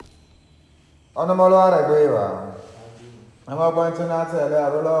Ono moloare goiwa. Ama bonto na tele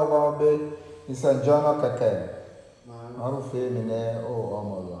arola wa be isanjono keke. Maru fe mine o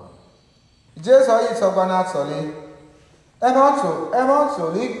omolwa. Jesu yi so bana soli. Emoto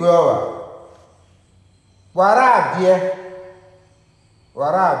li gwa. Wara adie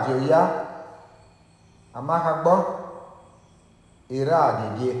ya. Amaka gbo ira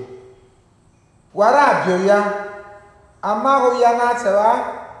adie. Wara adie ya. Amaho ya na tewa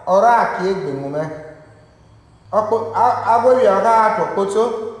ora aki egbe mume. Agbowi ọ̀gá àtọ̀kótó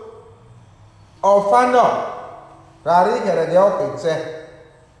ọ̀fánà rárí ìkẹrẹ̀dẹ̀ ọ̀kẹ̀tẹ̀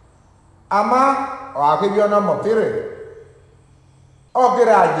àmá ọ̀hàkébí ọ̀nà mọ̀fẹ́rẹ̀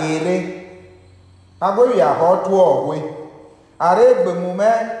ọ̀gẹ̀rẹ̀ àyèrè agbowi àkọ́tú ọ̀wé àrí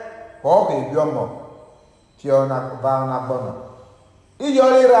ìgbèmùmẹ́ ọ̀kẹ̀bí ọmọ tí ọ̀nà bá ọ̀nà gbọ́nà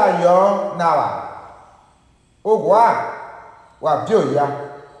ìyọ̀rìrà yọ náwà ogwà wà bí òyà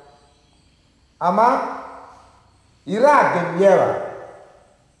àmá ira agemiera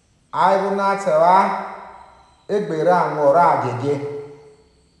aibu na tewa egbere anwo ora agege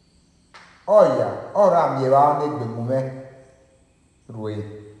oya ora miewa na egbemume ruwe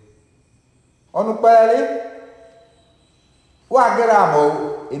onu pere wa gera mo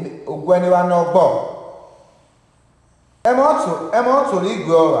ogwani wa no gbo emoto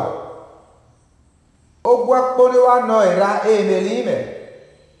ligwe ora ogwa poni wa no ira emelime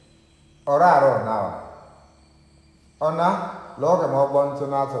ora ro nawa Ona loge mo bonto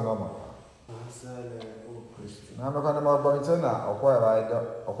na to no mo. Asale o Kristo. Na me kana mo bonto na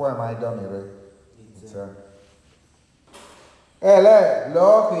okwa ma ido mere. Ita. Ele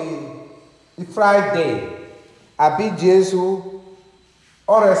loge i Friday abi Jesu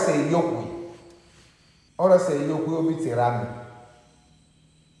ora se yoku. Ora se yoku obi tirami.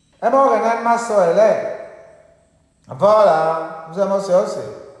 E mo ga na ma so ele. Voilà, nous avons ça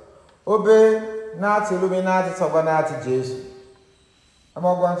obe Nati Illuminati Sobanati Jesu. I'm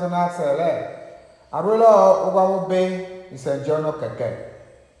going to not say that. I will obey Ascension keke.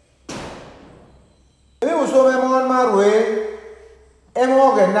 Ebi uso me mon marwe.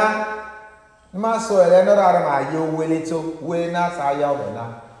 Emo gena. Maso eleno rara ma yo welito we na sa ya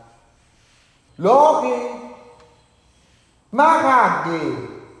gena. Loki magage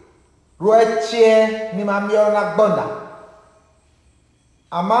roeche ni mamio na gbona.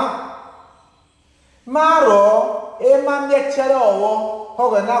 Ama Maro ema mechere owo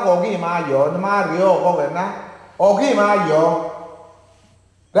hogena gogi ma yo ma rio hogena ogi ma yo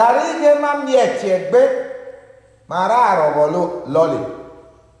dari ge ma meche gbe mara robolo loli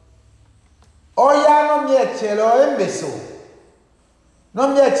oya no meche lo embeso no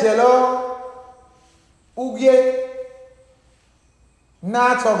meche lo ugie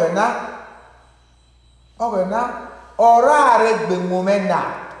na ogena ora re gbe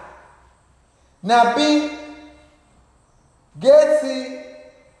momena Nabi geti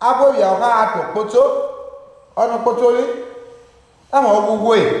abobi ọ̀gá àtọ̀kótó ọ̀nà kótólí ẹ̀mọ̀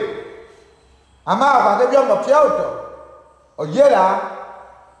ogugbo ẹ̀ àmá àkàkẹ́bí ọmọ fíà ọ̀tọ̀ ọ̀yẹ́ra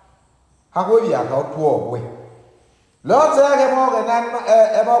abobi àkà ọ̀tọ̀ ọ̀wẹ́ lọ́tọ̀ ẹ̀kẹ́ mọ́ ọ̀gẹ̀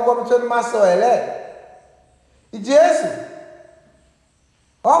ẹ̀mọ̀ ọgbọ́mító ní máa sọ ẹ̀lẹ́ ìjẹ́sù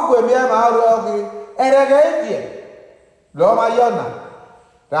ọ̀gbọ̀ èmi ẹ̀mọ̀ àrùn ọ̀gẹ̀ ẹ̀rẹ̀gẹ̀ ẹ̀fìẹ̀ lọ́ọ́ yọ̀nà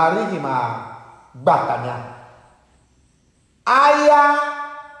ràrí kì máa gbàkànyà aya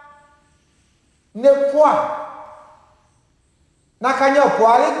nepua nakanya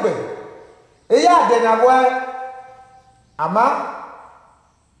poalegbe eya denabwa ama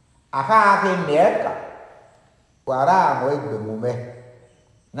aka neka wara mo egbe mume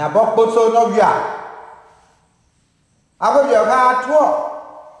na bokpoto no bia abobi oka atuo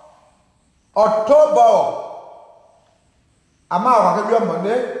October ama wa ke bi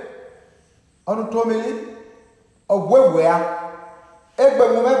omone onu tomili ogwewea egbe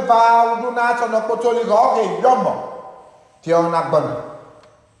mu me va udu na acho no potoli go ge yomo ti ona gbona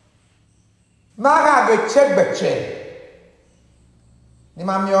maga ge chegbeche ni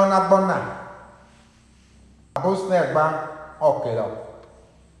ma mi ona gbona abosne gba okelo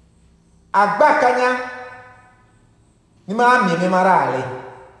agba kanya ni ma mi mara ale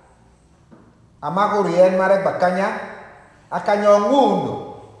amago rien mare bakanya akanya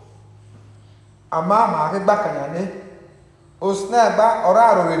ngundo ama ma ke bakanya ne osna ba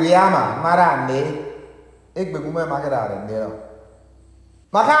oraro riama marane egbe gume ma ke dare ndero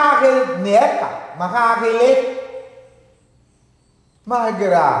maka ke neka maka ke le ma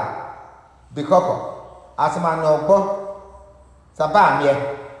gira bikoko asma no bo saba mie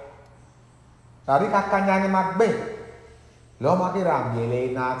tari kakanya ni magbe lo ma ke ram ye le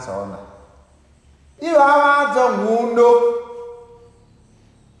na tsona iwa wa zo ngundo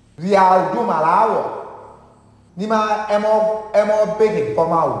Real do malawo. Nima emo big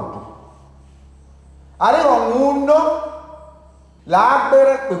forma udu. Ari uno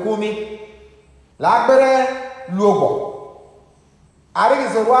lagbere pekumi. Lagbere logo. Ari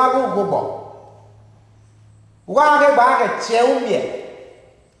kisewagu gobo. Wage bage cheumie.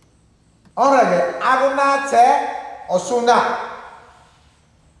 Onrege aguna te osuna.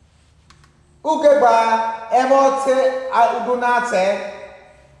 Ugeba emote aguna te.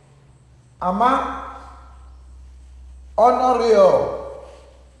 Ama honorio.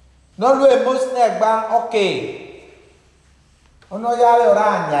 No lu emosne gba okay. Ono yale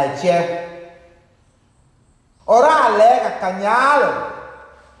ora nyache. Ora ale kakanyalo.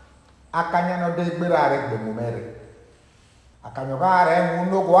 Akanya no de gbirare gbemumere. Akanyo gare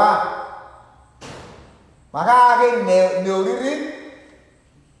muno gwa. Maka ke ne oriri.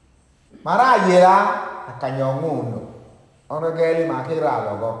 Mara yera akanyo muno. Ono geli makira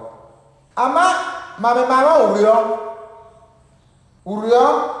logo. Ama mame mama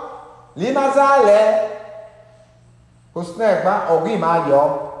urio lima zale kusnegba ogi ma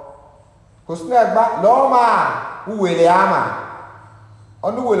yo kusnegba loma uwele ama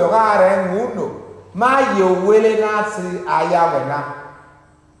onu wele gare nguno ma yo wele nati ayawena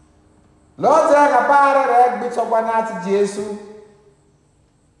loze ka pare re gbi sokwa nati Jesu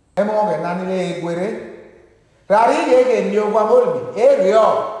emo ge nani le egwere rari ge ni ogwa molbi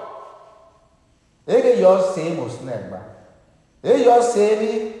erio ege yo se mo snegba e yo se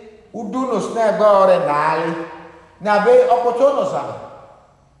ni udu no snegba ore nali na be okoto no sa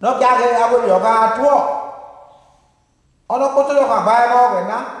no kya ge abo yo ga tuo ono koto yo ga ba mo ge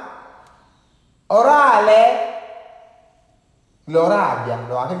na orale lora abia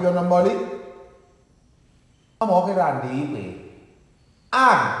lo ake bi ono moli mo ge ra ni be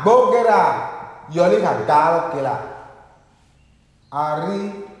a gbogera yo le ga ga kila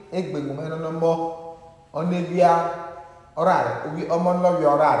ari egbengu meno no mo onebia orare ubi omo no bi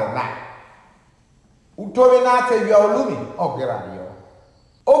orare na utobe na te bi olumi ogera yo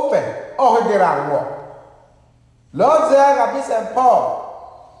ofe ogera wo loze ga bi se Paul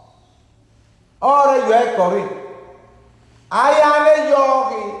ore yo e kori aya le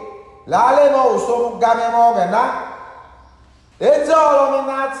yogi la le mo so game mo gena ezo lo mi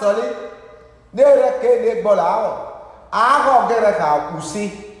na tsoli ne re ke ne bolao ago gere ka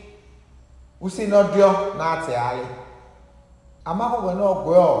usi no dio na ate ali amako we no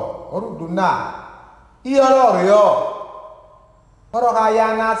gwo orudu na iyoro rio oro ka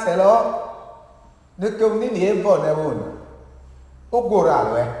ya na selo ne komni ni evo ne wona ogora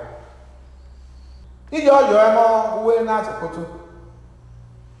lo iyo yo emo we na sokoto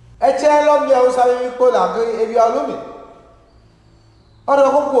eche lo mi o sabe mi ko la ge ebi olumi oro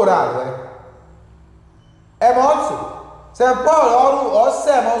ko gora lo emo so Saint Paul oru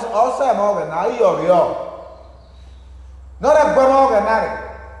osemo we na iyoro no re gbemo we na re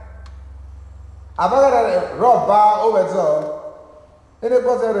abagara roba owezo ene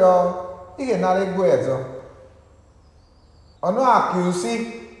kozero ige na re gbo ezo ono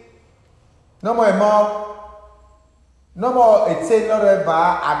akiusi no mo etse no re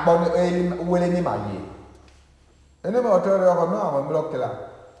ba agbon wele ni maye ene mo to re ko no awon blokela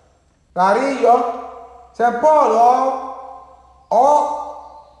tari yo Saint Paul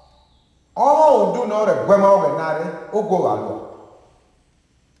ọmọ òdú náà rẹ̀ gbẹ́mọ́ ọ̀rẹ̀ náà rẹ̀ ó gò wà lọ.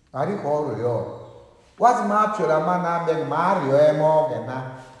 Àríkọ̀ ọ̀rọ̀ yọ. Wá ti máa tìọ̀lá máa náà bẹ́ẹ̀ máa rí ọ ẹmọ ọ̀rẹ̀ náà.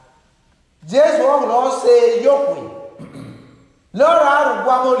 Jésù ọ̀rọ̀ lọ ṣe yókù yìí. Lọ́rọ̀ àrùgbó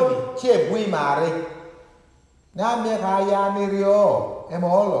amólìbì tí èbú ìmà rẹ̀. Náà mẹ́ka ya nírí ọ ẹmọ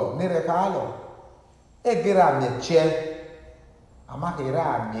ọlọ̀ nírẹ̀ ká lọ. Egera àmì ẹ̀kyẹ́. Àmàkìrà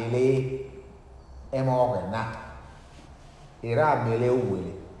àmì ilé ẹmọ ọ̀rẹ̀ náà. Ìrà àmì ilé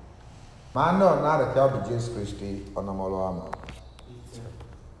òwúlẹ̀. Mano na re tell Jesus Christ on the molo ama.